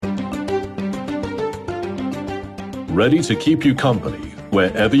ready to keep you company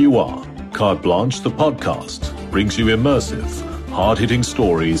wherever you are. Carte Blanche, the podcast, brings you immersive, hard-hitting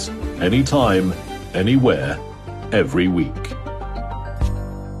stories anytime, anywhere, every week.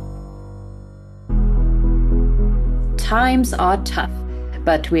 Times are tough,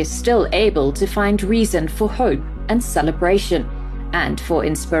 but we're still able to find reason for hope and celebration. And for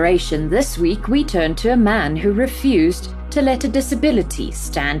inspiration this week, we turn to a man who refused to let a disability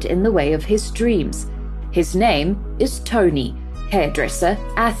stand in the way of his dreams. His name is Tony, hairdresser,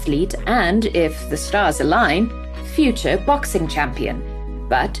 athlete, and, if the stars align, future boxing champion.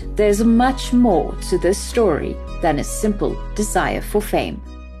 But there's much more to this story than a simple desire for fame.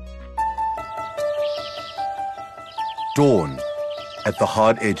 Dawn at the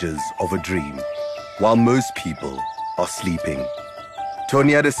hard edges of a dream, while most people are sleeping.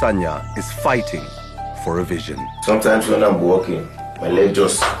 Tony Adesanya is fighting for a vision. Sometimes when I'm walking, my leg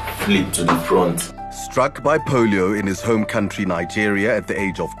just flip to the front. Struck by polio in his home country, Nigeria, at the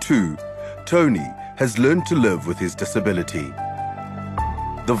age of 2, Tony has learned to live with his disability.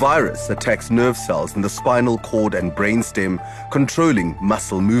 The virus attacks nerve cells in the spinal cord and brainstem, controlling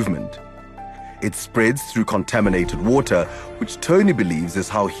muscle movement. It spreads through contaminated water, which Tony believes is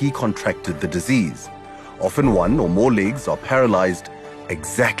how he contracted the disease. Often one or more legs are paralyzed,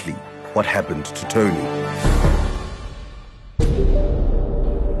 exactly what happened to Tony.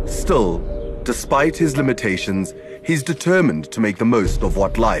 Still, despite his limitations, he's determined to make the most of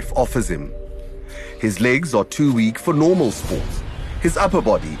what life offers him. His legs are too weak for normal sports. His upper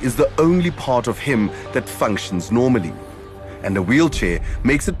body is the only part of him that functions normally, and a wheelchair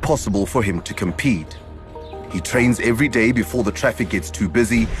makes it possible for him to compete. He trains every day before the traffic gets too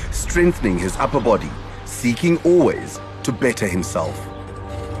busy, strengthening his upper body, seeking always to better himself.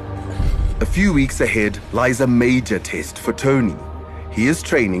 A few weeks ahead lies a major test for Tony. He is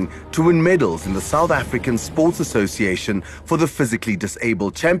training to win medals in the South African Sports Association for the Physically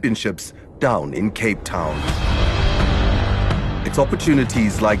Disabled Championships down in Cape Town. It's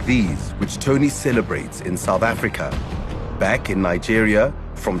opportunities like these which Tony celebrates in South Africa. Back in Nigeria,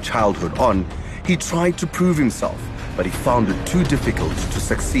 from childhood on, he tried to prove himself, but he found it too difficult to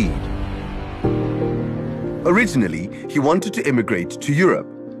succeed. Originally, he wanted to emigrate to Europe,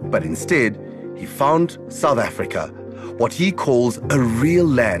 but instead, he found South Africa, what he calls a real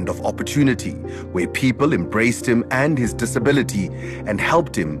land of opportunity, where people embraced him and his disability and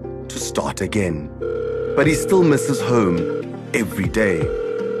helped him to start again. But he still misses home every day.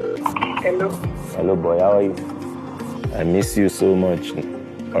 Hello. Hello, boy. How are you? I miss you so much.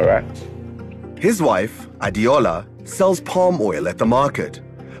 All right. His wife, Adiola, sells palm oil at the market,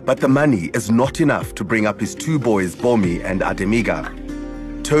 but the money is not enough to bring up his 2 boys, Bomi and Ademiga.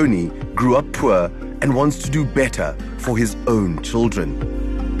 Tony grew up poor and wants to do better for his own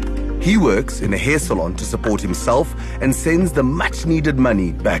children. He works in a hair salon to support himself and sends the much-needed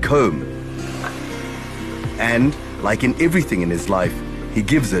money back home. And, like in everything in his life, he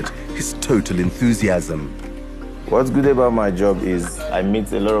gives it his total enthusiasm. What's good about my job is I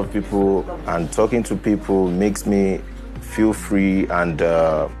meet a lot of people, and talking to people makes me feel free and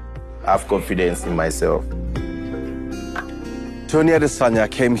have confidence in myself. Tony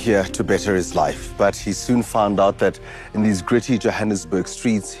Adesanya came here to better his life, but he soon found out that in these gritty Johannesburg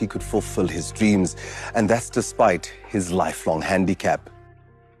streets, he could fulfill his dreams, and that's despite his lifelong handicap.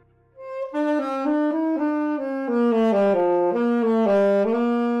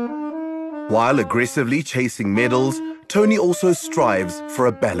 While aggressively chasing medals, Tony also strives for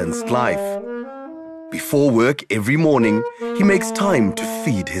a balanced life. Before work every morning, he makes time to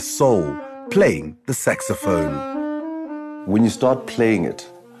feed his soul, playing the saxophone. When you start playing it,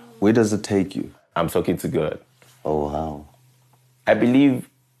 where does it take you? I'm talking to God. Oh, wow. I believe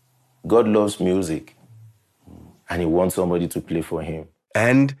God loves music, and he wants somebody to play for him.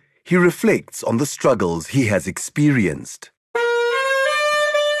 And he reflects on the struggles he has experienced.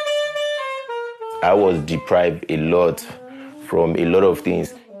 I was deprived a lot from a lot of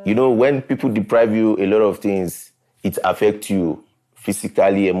things. You know, when people deprive you a lot of things, it affects you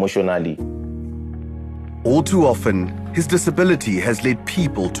physically, emotionally. All too often, his disability has led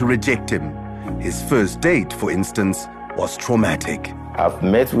people to reject him. His first date, for instance, was traumatic. I've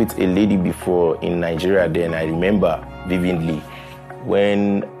met with a lady before in Nigeria then, I remember vividly.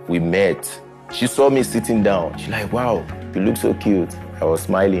 When we met, she saw me sitting down. She's like, wow, you look so cute. I was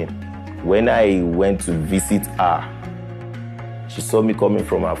smiling. When I went to visit her, she saw me coming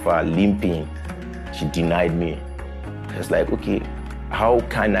from afar, limping. She denied me. I was like, okay, how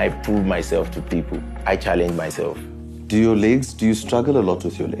can I prove myself to people? I challenge myself. Do you struggle a lot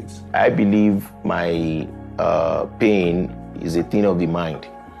with your legs? I believe my pain is a thing of the mind,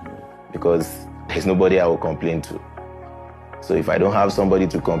 because there's nobody I will complain to. So if I don't have somebody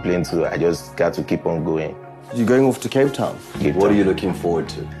to complain to, I just got to keep on going. You're going off to Cape Town. What are you looking forward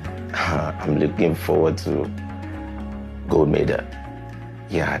to? I'm looking forward to gold medal.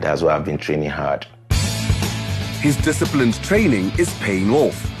 Yeah, that's why I've been training hard. His disciplined training is paying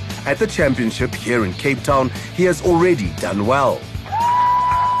off. At the championship here in Cape Town, he has already done well.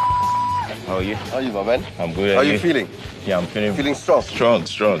 How are you? How are you, my man? I'm good. How are you feeling? Yeah, I'm feeling strong?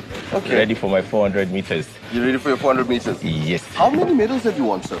 Strong. Okay. Ready for my 400 meters. You ready for your 400 meters? Yes. How many medals have you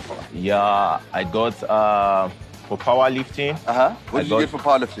won so far? Yeah, I got for powerlifting. What did you get for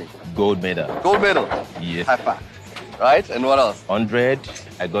powerlifting? Gold medal. Gold medal? Yes. High five. Right, and what else? 100,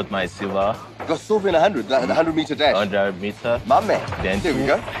 I got my silver. You got silver in 100, the 100 meter dash. 100 meter. My man. Then there we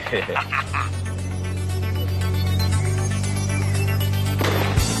go.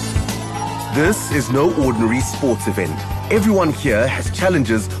 This is no ordinary sports event. Everyone here has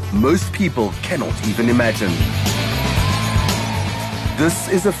challenges most people cannot even imagine. This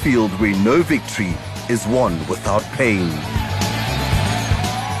is a field where no victory is won without pain.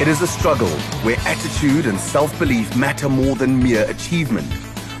 It is a struggle where attitude and self-belief matter more than mere achievement.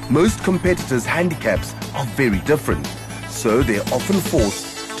 Most competitors' handicaps are very different, so they're often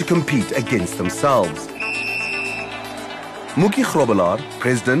forced to compete against themselves. Muki Grobelaar,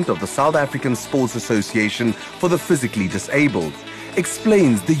 president of the South African Sports Association for the Physically Disabled,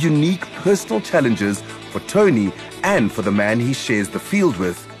 explains the unique personal challenges for Tony and for the man he shares the field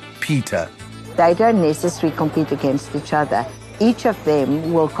with, Peter. They don't necessarily compete against each other. Each of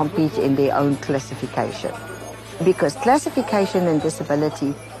them will compete in their own classification, because classification and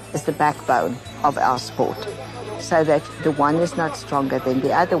disability is the backbone of our sport, so that the one is not stronger than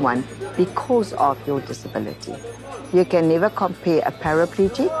the other one because of your disability. You can never compare a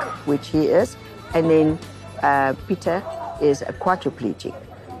paraplegic, which he is, and then Peter is a quadriplegic.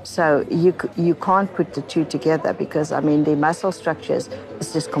 So you can't put the two together because, I mean, their muscle structures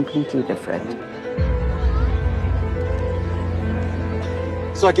is just completely different.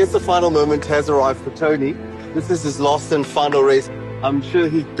 So I guess the final moment has arrived for Tony. This is his last and final race. I'm sure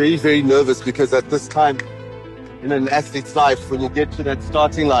he's very, very nervous because at this time in an athlete's life, when you get to that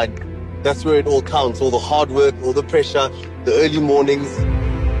starting line, that's where it all counts. All the hard work, all the pressure, the early mornings.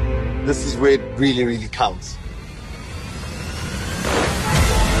 This is where it really, really counts.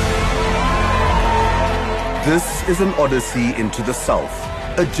 This is an odyssey into the self,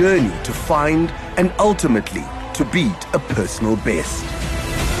 a journey to find and ultimately to beat a personal best.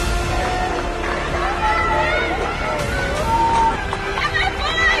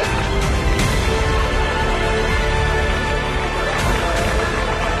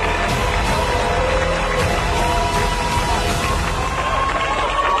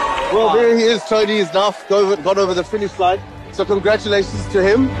 Well, there he is. Tony is now got over the finish line. So congratulations to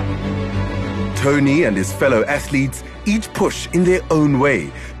him. Tony and his fellow athletes each push in their own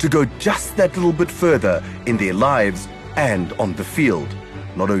way to go just that little bit further in their lives and on the field,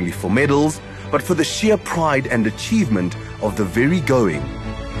 not only for medals, but for the sheer pride and achievement of the very going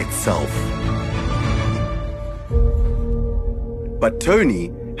itself. But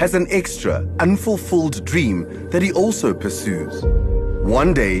Tony has an extra, unfulfilled dream that he also pursues.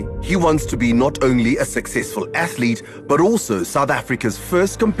 One day, he wants to be not only a successful athlete, but also South Africa's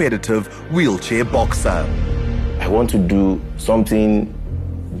first competitive wheelchair boxer. I want to do something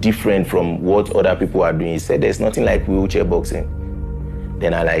different from what other people are doing. He said there's nothing like wheelchair boxing.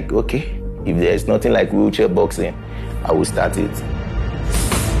 Then I like, okay, if there's nothing like wheelchair boxing, I will start it.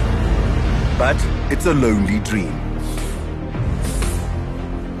 But it's a lonely dream.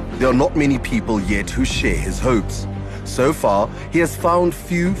 There are not many people yet who share his hopes. So far, he has found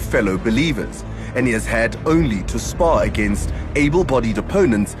few fellow believers, and he has had only to spar against able-bodied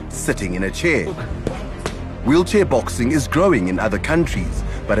opponents sitting in a chair. Wheelchair boxing is growing in other countries,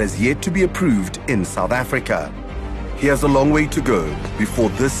 but has yet to be approved in South Africa. He has a long way to go before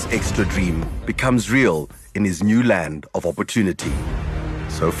this extra dream becomes real in his new land of opportunity.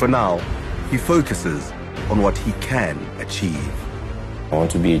 So for now, he focuses on what he can achieve. I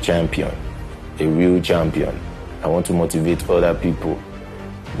want to be a champion, a real champion. I want to motivate other people,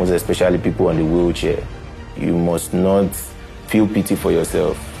 most especially people on the wheelchair. You must not feel pity for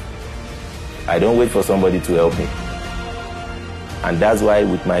yourself. I don't wait for somebody to help me. And that's why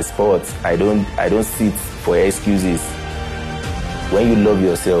with my sports, I don't sit for excuses. When you love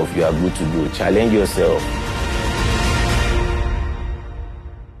yourself, you are good to go. Challenge yourself.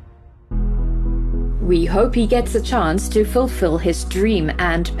 We hope he gets a chance to fulfill his dream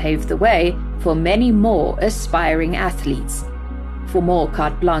and pave the way for many more aspiring athletes. For more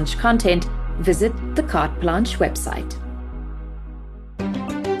Carte Blanche content, visit the Carte Blanche website.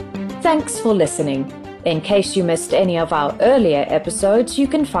 Thanks for listening. In case you missed any of our earlier episodes, you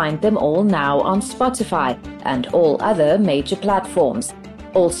can find them all now on Spotify and all other major platforms.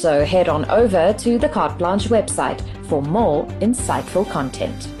 Also, head on over to the Carte Blanche website for more insightful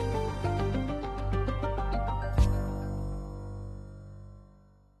content.